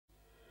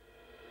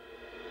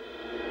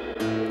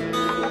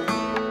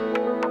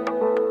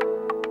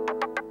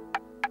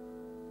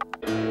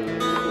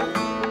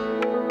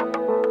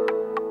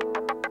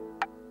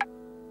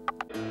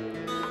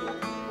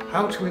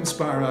How to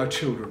inspire our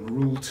children,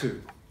 rule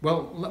 2.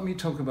 Well, let me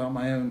talk about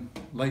my own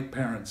late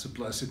parents of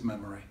blessed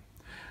memory.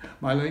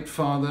 My late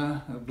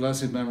father of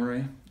blessed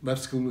memory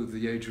left school at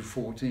the age of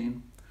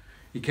 14.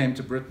 He came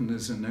to Britain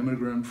as an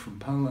immigrant from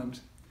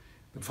Poland.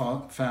 The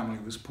family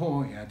was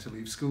poor. He had to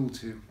leave school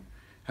to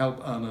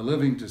help earn a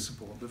living to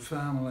support the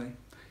family.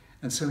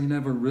 And so he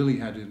never really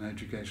had an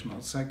education,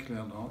 not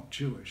secular, not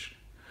Jewish.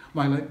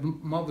 My late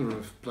mother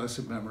of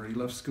blessed memory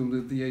left school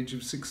at the age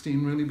of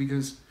 16 really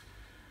because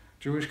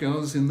Jewish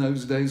girls in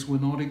those days were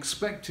not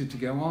expected to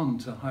go on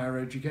to higher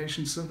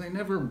education, so they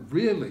never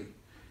really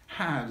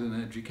had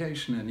an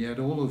education, and yet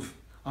all of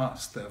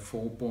us, their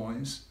 4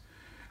 boys,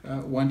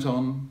 went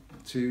on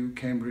to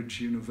Cambridge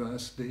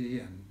University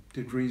and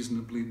did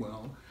reasonably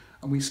well,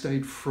 and we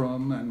stayed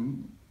from,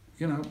 and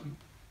you know,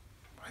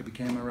 I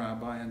became a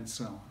rabbi and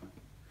so on.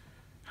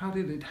 How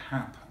did it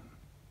happen?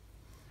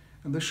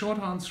 And the short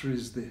answer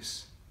is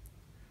this.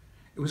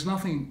 It was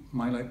nothing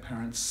my late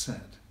parents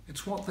said.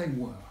 It's what they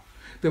were.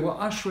 They were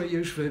Ashrei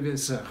Yoshvei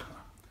V'Zecha.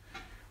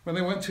 When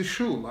they went to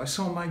shul, I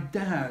saw my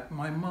dad,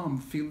 my mum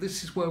feel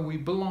this is where we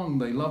belong.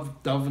 They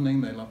loved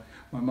davening.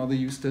 My mother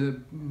used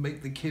to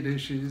make the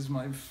kiddushes.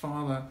 My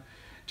father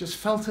just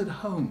felt at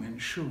home in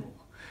shul.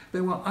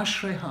 They were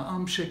Ashrei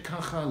Ha'am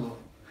Shekacha Lo.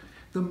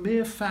 The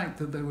mere fact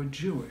that they were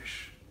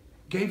Jewish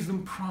gave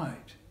them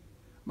pride.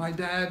 My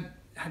dad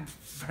had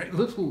very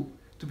little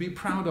to be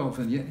proud of,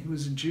 and yet he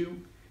was a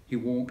Jew. He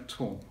walked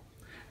tall.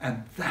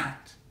 And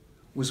that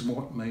was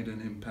what made an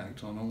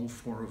impact on all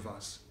 4 of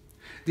us.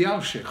 The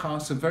Alshich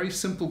asks a very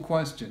simple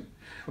question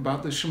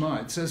about the Shema.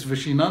 It says,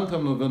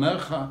 V'shinantam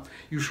levanecha,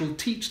 you shall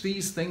teach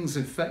these things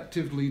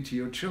effectively to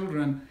your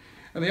children.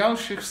 And the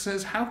Alshich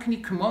says, how can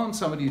you command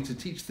somebody to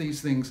teach these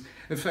things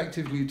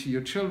effectively to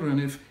your children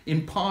if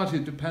in part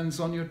it depends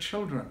on your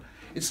children?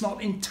 It's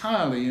not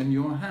entirely in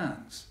your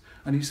hands.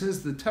 And he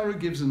says the Torah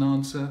gives an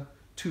answer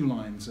 2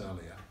 lines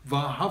earlier.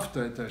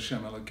 V'ahavta et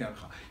Hashem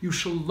Elokecha. You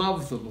shall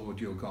love the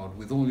Lord your God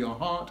with all your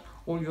heart,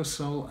 all your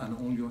soul, and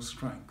all your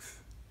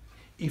strength.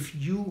 If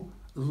you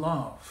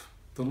love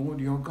the Lord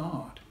your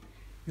God,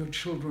 your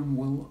children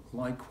will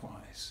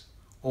likewise.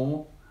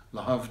 Or,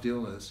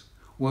 lahavdil, as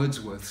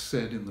Wordsworth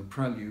said in the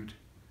prelude,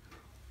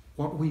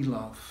 what we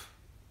love,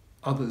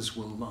 others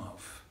will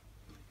love,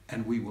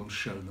 and we will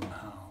show them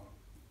how.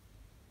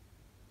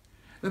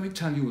 Let me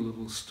tell you a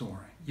little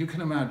story. You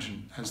can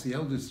imagine, as the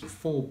eldest of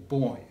 4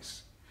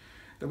 boys,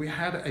 that we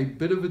had a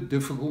bit of a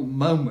difficult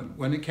moment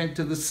when it came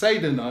to the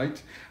Seder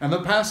night and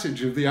the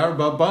passage of the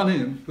Arba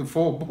Banim, the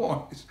 4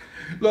 boys.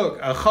 Look,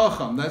 a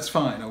chacham, that's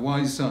fine, a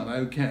wise son,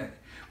 okay.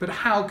 But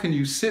how can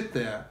you sit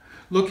there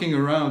looking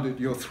around at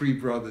your 3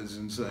 brothers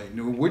and say,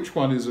 no, which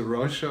one is a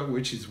rasha,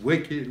 which is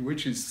wicked,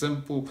 which is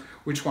simple,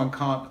 which one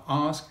can't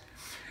ask?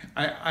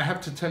 I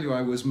have to tell you,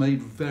 I was made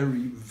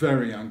very,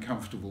 very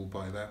uncomfortable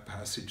by that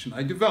passage. And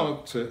I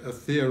developed a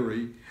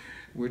theory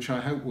which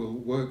I hope will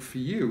work for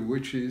you,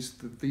 which is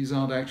that these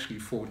aren't actually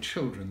 4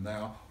 children. There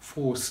are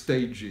 4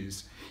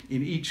 stages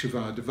in each of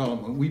our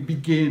development. We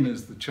begin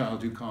as the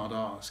child who can't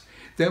ask.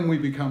 Then we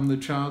become the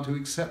child who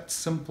accepts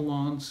simple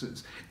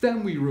answers.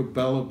 Then we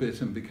rebel a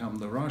bit and become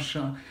the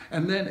rasha.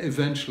 And then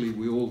eventually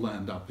we all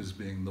land up as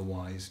being the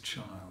wise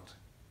child.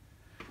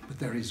 But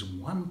there is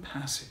one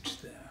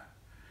passage there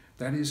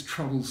that is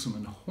troublesome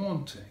and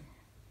haunting.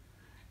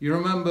 You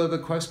remember the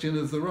question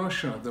of the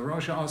rasha. The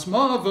rasha asks,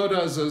 Ma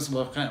avodah zos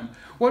lachem?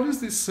 What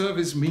does this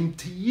service mean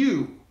to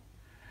you?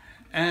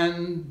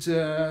 And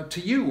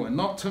to you and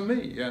not to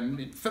me.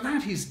 And for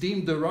that he's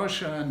deemed the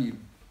rasha, and you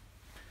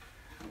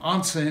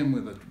answer him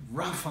with a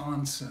rough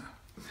answer.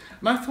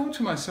 And I thought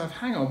to myself,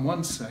 hang on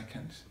one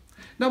second.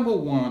 Number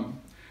one,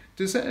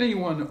 does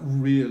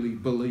anyone really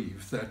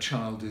believe their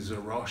child is a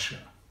rasha?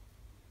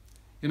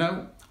 You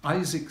know,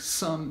 Isaac's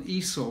son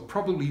Esau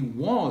probably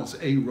was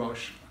a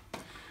rasha.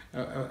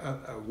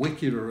 A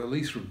wicked or at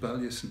least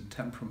rebellious and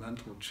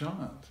temperamental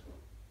child.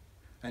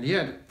 And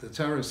yet the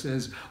Torah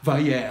says,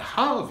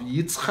 Vayehav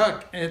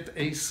Yitzchak et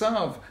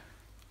Esav.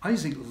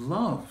 Isaac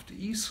loved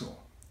Esau.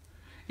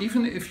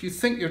 Even if you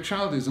think your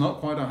child is not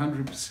quite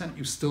 100%,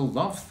 you still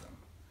love them.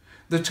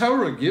 The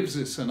Torah gives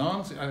us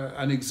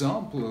an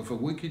example of a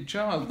wicked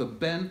child, the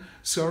Ben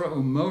Sora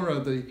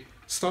Umora, the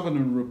stubborn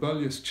and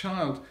rebellious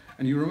child.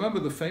 And you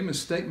remember the famous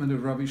statement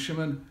of Rabbi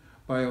Shimon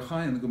by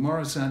Yochai in the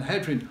Gemara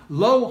Sanhedrin,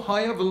 Lo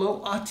haya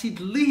v'lo atid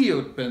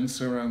liyot ben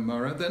Sora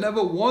Umora. There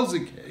never was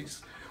a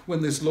case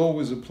when this law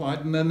was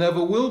applied, and there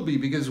never will be,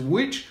 because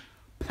which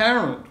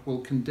parent will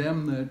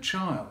condemn their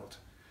child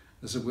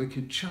as a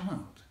wicked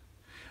child?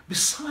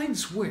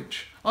 Besides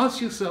which,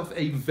 ask yourself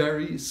a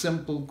very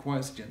simple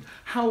question.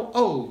 How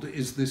old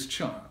is this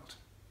child?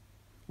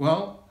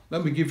 Well,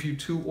 let me give you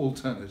 2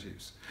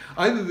 alternatives.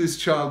 Either this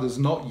child is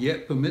not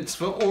yet bar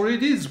mitzvah, or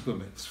it is bar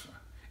mitzvah.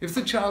 If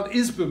the child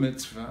is bar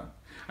mitzvah,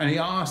 and he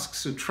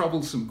asks a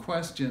troublesome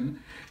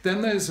question,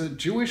 then there's a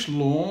Jewish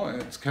law,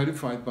 it's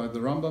codified by the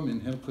Rambam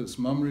in Hilchos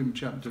Mamrim,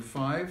 chapter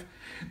 5,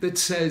 that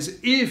says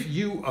if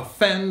you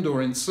offend or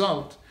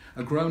insult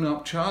a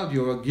grown-up child,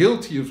 you are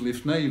guilty of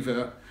lifnei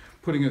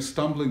putting a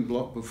stumbling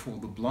block before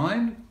the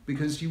blind,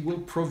 because you will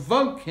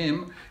provoke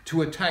him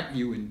to attack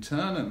you in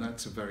turn, and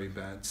that's a very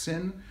bad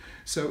sin.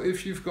 So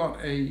if you've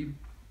got a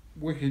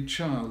wicked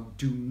child,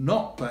 do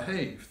not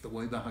behave the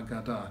way the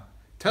Haggadah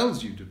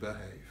tells you to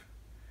behave.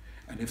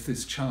 And if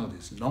this child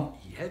is not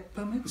yet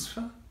bar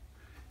mitzvah,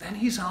 then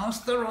he's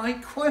asked the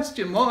right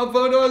question. What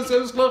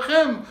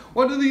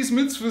do these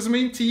mitzvahs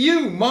mean to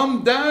you?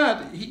 Mom,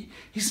 Dad,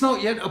 he's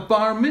not yet a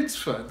bar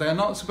mitzvah. They're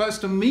not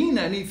supposed to mean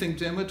anything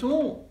to him at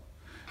all.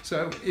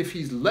 So if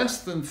he's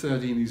less than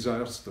 13, he's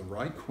asked the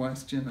right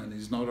question and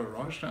he's not a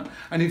Rasha.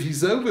 And if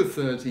he's over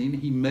 13,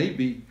 he may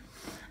be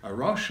a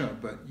Rasha,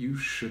 but you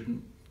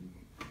shouldn't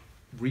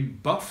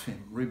rebuff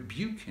him,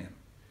 rebuke him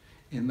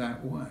in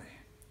that way.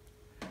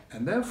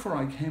 And therefore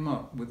I came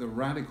up with a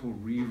radical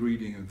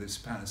rereading of this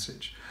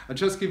passage. I'll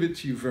just give it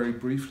to you very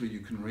briefly. You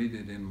can read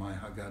it in my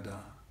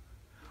Haggadah.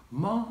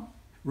 Ma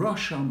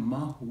Rasha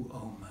Mahu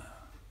Omer.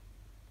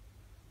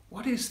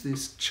 What is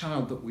this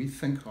child that we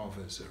think of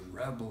as a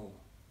rebel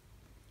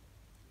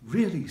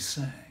really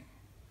saying?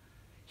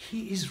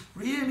 He is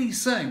really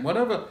saying,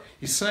 whatever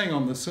he's saying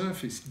on the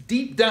surface,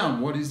 deep down,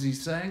 what is he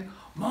saying?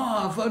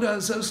 Ma avodah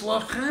zos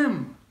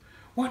lachem.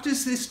 What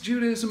does this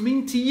Judaism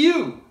mean to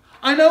you?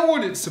 I know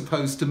what it's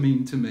supposed to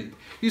mean to me.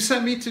 You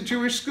sent me to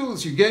Jewish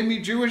schools. You gave me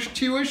Jewish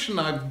tuition.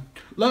 I've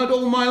learned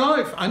all my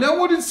life. I know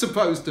what it's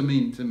supposed to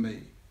mean to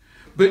me.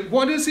 But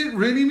what does it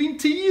really mean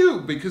to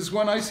you? Because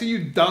when I see you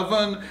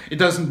daven, it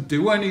doesn't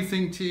do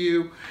anything to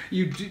you.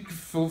 You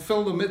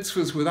fulfill the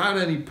mitzvahs without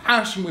any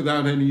passion,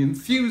 without any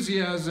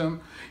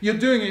enthusiasm. You're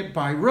doing it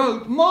by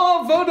rote.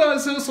 Ma avodah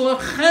zos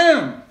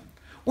lachem.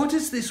 What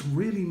does this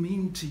really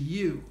mean to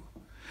you?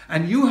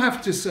 And you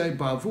have to say,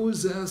 Bavur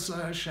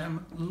zeh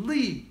Hashem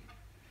li.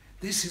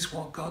 This is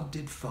what God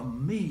did for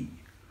me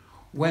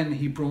when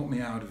he brought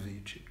me out of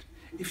Egypt.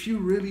 If you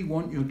really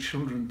want your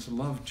children to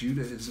love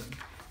Judaism,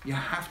 you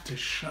have to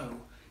show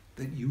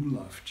that you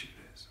love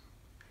Judaism.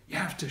 You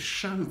have to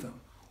show them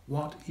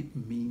what it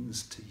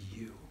means to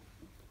you.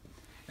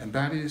 And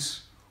that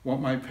is what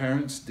my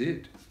parents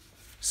did.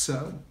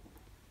 So,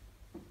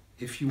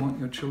 if you want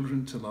your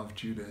children to love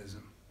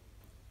Judaism,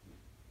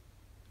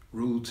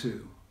 rule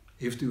 2,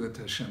 Ivdu et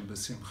Hashem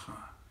b'simcha.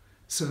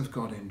 Serve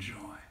God in joy.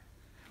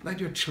 Let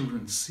your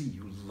children see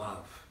you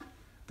love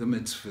the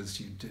mitzvahs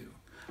you do.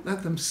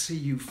 Let them see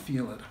you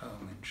feel at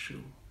home in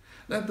shul.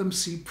 Let them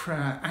see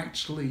prayer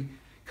actually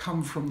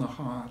come from the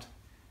heart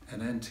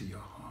and enter your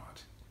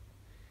heart.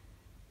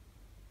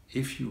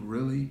 If you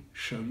really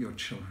show your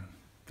children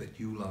that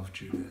you love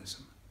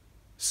Judaism,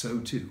 so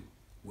too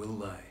will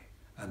they.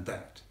 And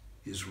that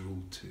is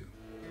rule 2.